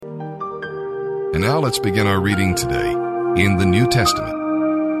And now let's begin our reading today in the New Testament.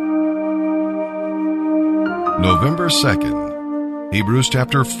 November 2nd, Hebrews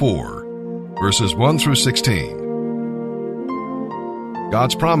chapter 4, verses 1 through 16.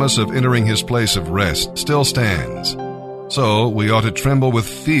 God's promise of entering his place of rest still stands, so we ought to tremble with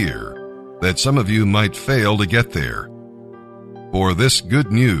fear that some of you might fail to get there. For this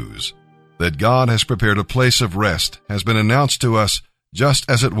good news, that God has prepared a place of rest, has been announced to us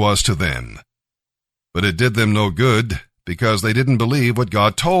just as it was to them. But it did them no good, because they didn't believe what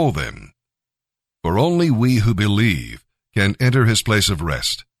God told them. For only we who believe can enter his place of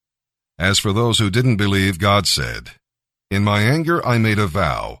rest. As for those who didn't believe, God said, "In my anger I made a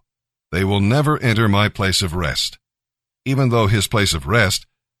vow. They will never enter my place of rest," even though his place of rest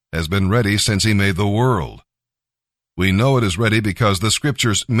has been ready since he made the world. We know it is ready because the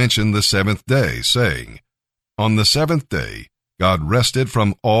Scriptures mention the seventh day, saying, "On the seventh day God rested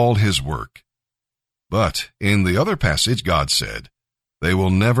from all his work." But in the other passage, God said, "They will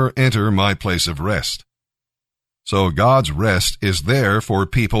never enter my place of rest." So God's rest is there for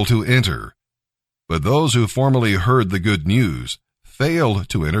people to enter. But those who formerly heard the good news failed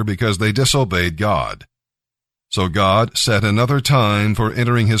to enter because they disobeyed God. So God set another time for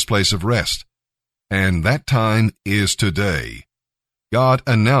entering his place of rest, and that time is today. God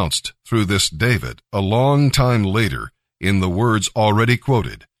announced through this David a long time later in the words already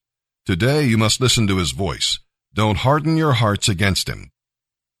quoted, "Today you must listen to his voice. Don't harden your hearts against him."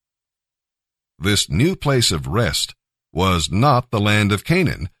 This new place of rest was not the land of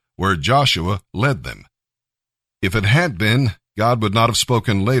Canaan, where Joshua led them. If it had been, God would not have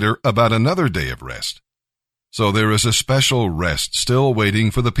spoken later about another day of rest. So there is a special rest still waiting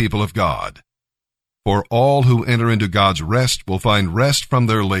for the people of God. For all who enter into God's rest will find rest from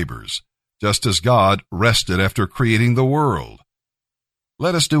their labors, just as God rested after creating the world.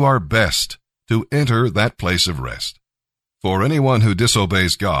 Let us do our best to enter that place of rest. For anyone who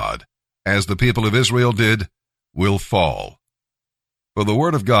disobeys God, as the people of Israel did, will fall. For the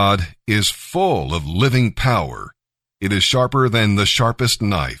Word of God is full of living power. It is sharper than the sharpest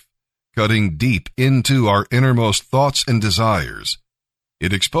knife, cutting deep into our innermost thoughts and desires.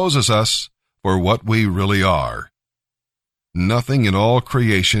 It exposes us for what we really are. Nothing in all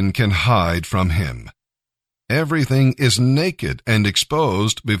creation can hide from him. Everything is naked and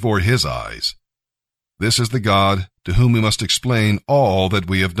exposed before his eyes. This is the God to whom we must explain all that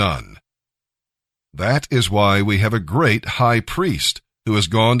we have done. That is why we have a great high priest who has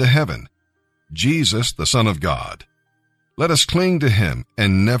gone to heaven, Jesus, the Son of God. Let us cling to him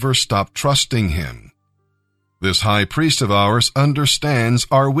and never stop trusting him. This high priest of ours understands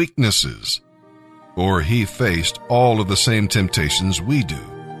our weaknesses, for he faced all of the same temptations we do,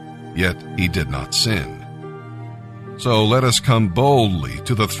 yet he did not sin. So let us come boldly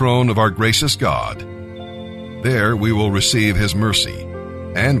to the throne of our gracious God. There we will receive his mercy,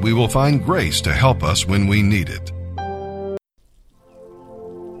 and we will find grace to help us when we need it.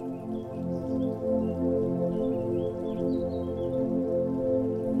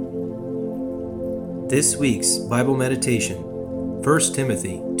 This week's Bible meditation, 1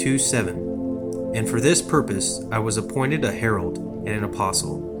 Timothy 2:7. And for this purpose I was appointed a herald and an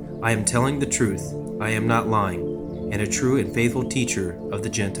apostle. I am telling the truth, I am not lying, and a true and faithful teacher of the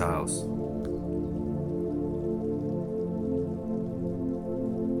Gentiles.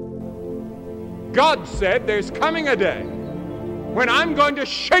 God said there's coming a day when I'm going to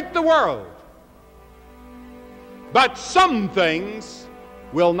shake the world. But some things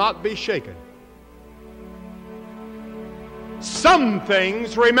will not be shaken. Some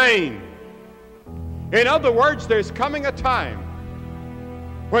things remain. In other words, there's coming a time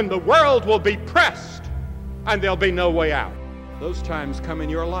when the world will be pressed and there'll be no way out. Those times come in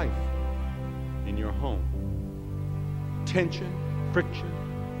your life, in your home. Tension, friction,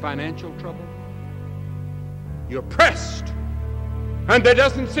 financial trouble. You're pressed, and there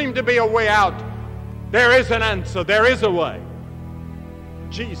doesn't seem to be a way out. There is an answer. There is a way.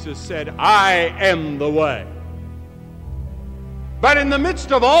 Jesus said, "I am the way." But in the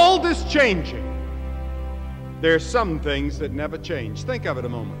midst of all this changing, there are some things that never change. Think of it a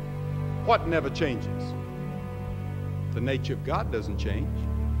moment. What never changes? The nature of God doesn't change.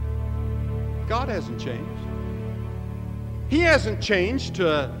 God hasn't changed. He hasn't changed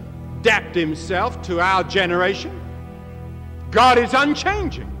to adapt himself to our generation. God is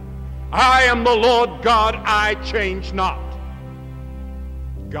unchanging. I am the Lord God, I change not.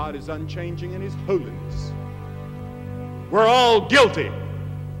 God is unchanging in his holiness. We're all guilty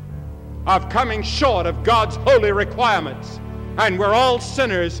of coming short of God's holy requirements, and we're all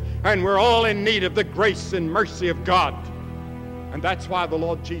sinners, and we're all in need of the grace and mercy of God. And that's why the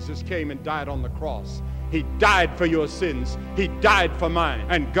Lord Jesus came and died on the cross. He died for your sins. He died for mine.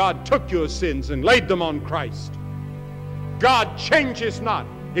 And God took your sins and laid them on Christ. God changes not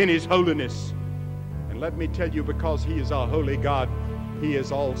in His holiness. And let me tell you, because He is a holy God, He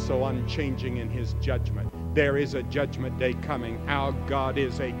is also unchanging in His judgment. There is a judgment day coming. Our God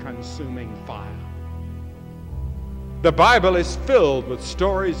is a consuming fire. The Bible is filled with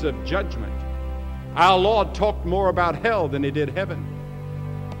stories of judgment. Our Lord talked more about hell than He did heaven.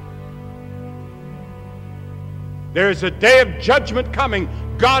 There is a day of judgment coming.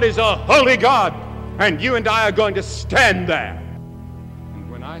 God is a holy God, and you and I are going to stand there. And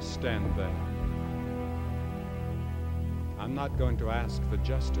when I stand there, I'm not going to ask for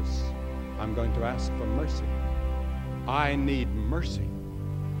justice. I'm going to ask for mercy. I need mercy.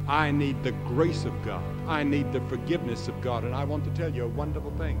 I need the grace of God. I need the forgiveness of God. And I want to tell you a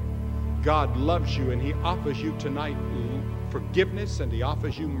wonderful thing. God loves you, and He offers you tonight forgiveness, and He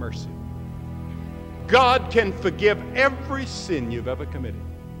offers you mercy. God can forgive every sin you've ever committed.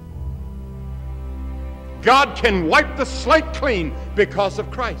 God can wipe the slate clean because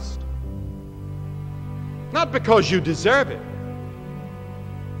of Christ. Not because you deserve it.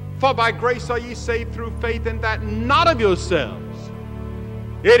 For by grace are ye saved through faith, and that not of yourselves.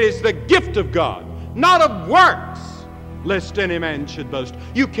 It is the gift of God, not of works, lest any man should boast.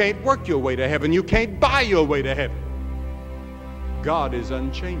 You can't work your way to heaven. You can't buy your way to heaven. God is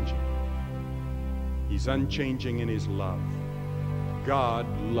unchanging. He's unchanging in His love. God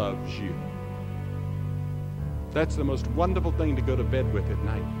loves you. That's the most wonderful thing to go to bed with at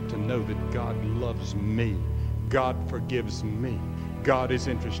night, to know that God loves me. God forgives me. God is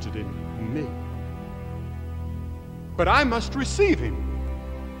interested in me. But I must receive Him.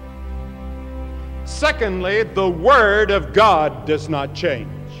 Secondly, the Word of God does not change.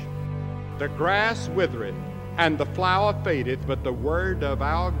 The grass withereth, and the flower fadeth, but the word of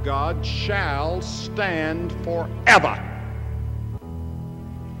our God shall stand forever.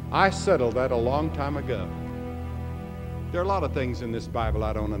 I settled that a long time ago. There are a lot of things in this Bible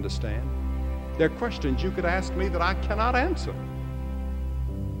I don't understand. There are questions you could ask me that I cannot answer.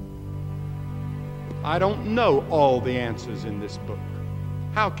 I don't know all the answers in this book.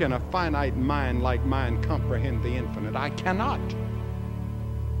 How can a finite mind like mine comprehend the infinite? I cannot.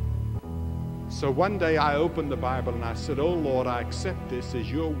 So one day I opened the Bible and I said, "Oh Lord, I accept this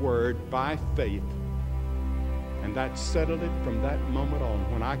as your word by faith." And that settled it from that moment on.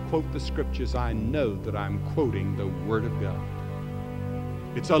 When I quote the scriptures, I know that I'm quoting the Word of God.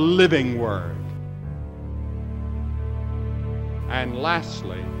 It's a living word. And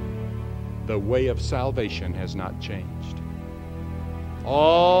lastly, the way of salvation has not changed.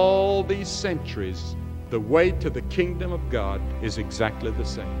 All these centuries, the way to the kingdom of God is exactly the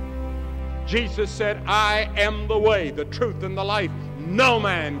same. Jesus said, "I am the way, the truth, and the life. No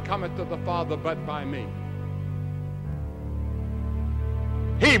man cometh to the Father but by me."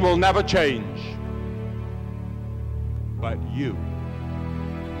 He will never change. But you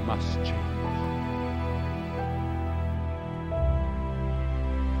must change.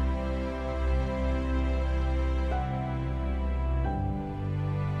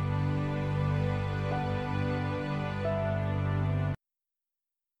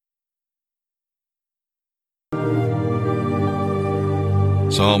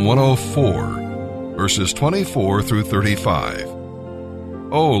 Psalm 104, verses 24 through 35.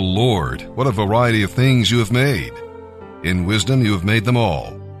 O Lord, what a variety of things you have made. In wisdom you have made them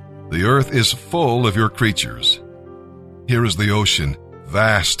all. The earth is full of your creatures. Here is the ocean,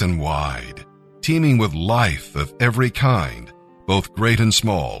 vast and wide, teeming with life of every kind, both great and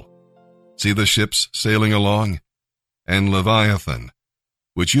small. See the ships sailing along, and Leviathan,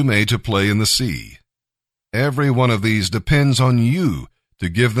 which you made to play in the sea. Every one of these depends on you to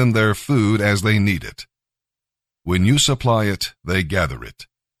give them their food as they need it. When you supply it, they gather it.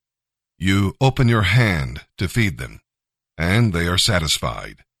 You open your hand to feed them, and they are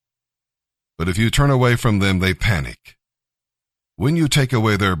satisfied. But if you turn away from them, they panic. When you take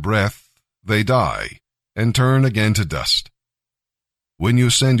away their breath, they die and turn again to dust. When you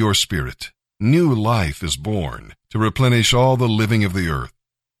send your Spirit, new life is born to replenish all the living of the earth.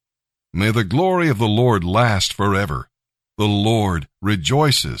 May the glory of the Lord last forever. The Lord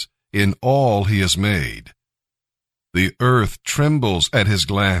rejoices in all He has made. The earth trembles at His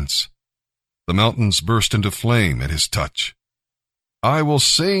glance. The mountains burst into flame at His touch. I will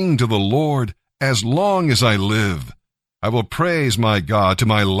sing to the Lord as long as I live. I will praise my God to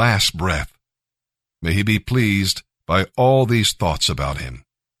my last breath. May He be pleased by all these thoughts about Him.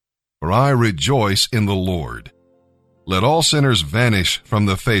 For I rejoice in the Lord. Let all sinners vanish from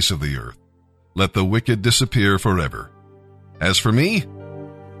the face of the earth. Let the wicked disappear forever. As for me,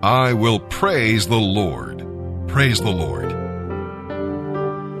 I will praise the Lord. Praise the Lord.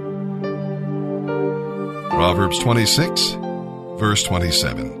 Proverbs 26, verse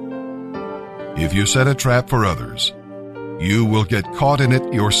 27. If you set a trap for others, you will get caught in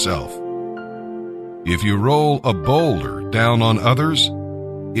it yourself. If you roll a boulder down on others,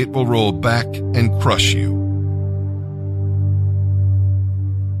 it will roll back and crush you.